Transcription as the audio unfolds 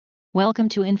Welcome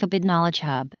to Infobyd Knowledge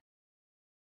Hub.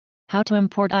 How to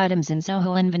import items in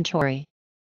Zoho Inventory.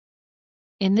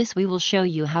 In this we will show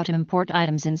you how to import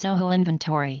items in Zoho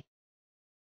Inventory.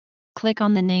 Click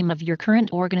on the name of your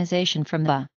current organization from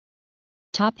the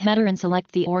top header and select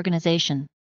the organization.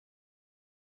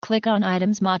 Click on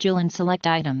Items module and select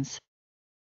Items.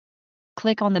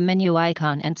 Click on the menu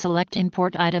icon and select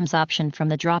Import Items option from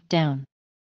the drop-down.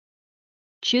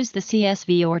 Choose the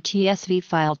CSV or TSV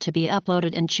file to be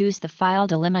uploaded and choose the file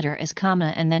delimiter as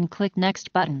comma and then click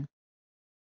Next button.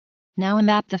 Now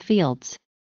map the fields.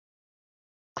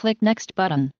 Click Next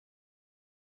button.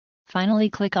 Finally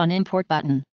click on Import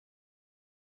button.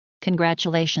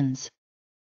 Congratulations!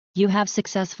 You have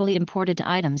successfully imported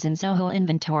items in Zoho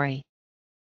Inventory.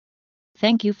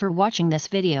 Thank you for watching this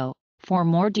video. For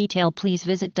more detail please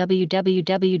visit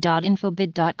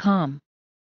www.infobyd.com.